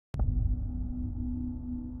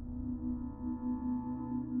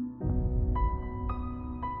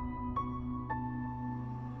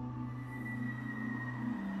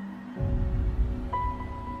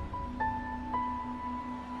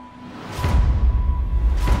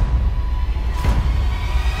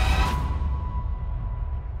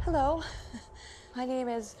Hello. My name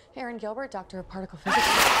is Erin Gilbert, Doctor of Particle Physics.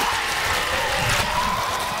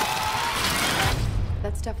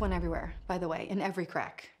 That stuff went everywhere, by the way, in every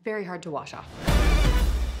crack. Very hard to wash off.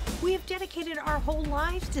 We have dedicated our whole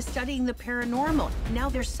lives to studying the paranormal. Now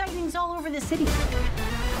there's sightings all over the city.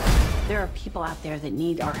 There are people out there that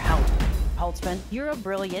need our help. Holtzman, you're a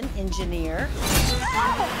brilliant engineer.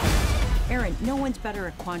 Erin, no one's better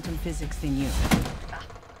at quantum physics than you.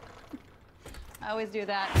 I always do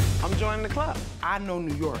that. I'm joining the club. I know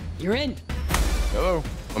New York. You're in. Hello.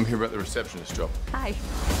 I'm here about the receptionist job. Hi.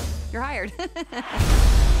 You're hired.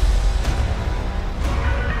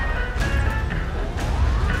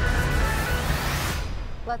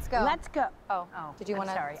 Let's go. Let's go. Oh, did you want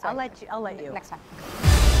to? Sorry, I'll let you. Next time.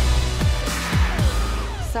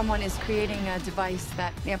 Someone is creating a device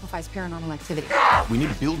that amplifies paranormal activity. We need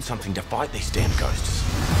to build something to fight these damn ghosts.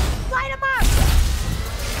 Light them up!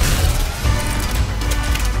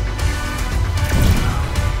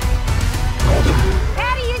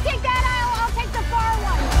 Patty, you take that aisle, I'll take the far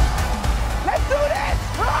one. Let's do this!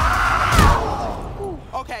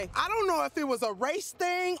 Okay, I don't know if it was a race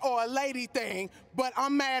thing or a lady thing, but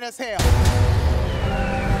I'm mad as hell.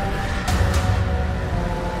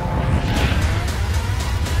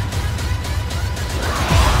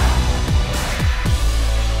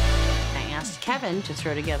 Kevin to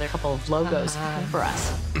throw together a couple of logos for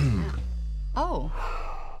us. Oh,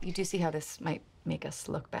 you do see how this might make us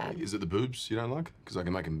look bad. Is it the boobs you don't like? Because I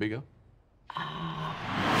can make them bigger.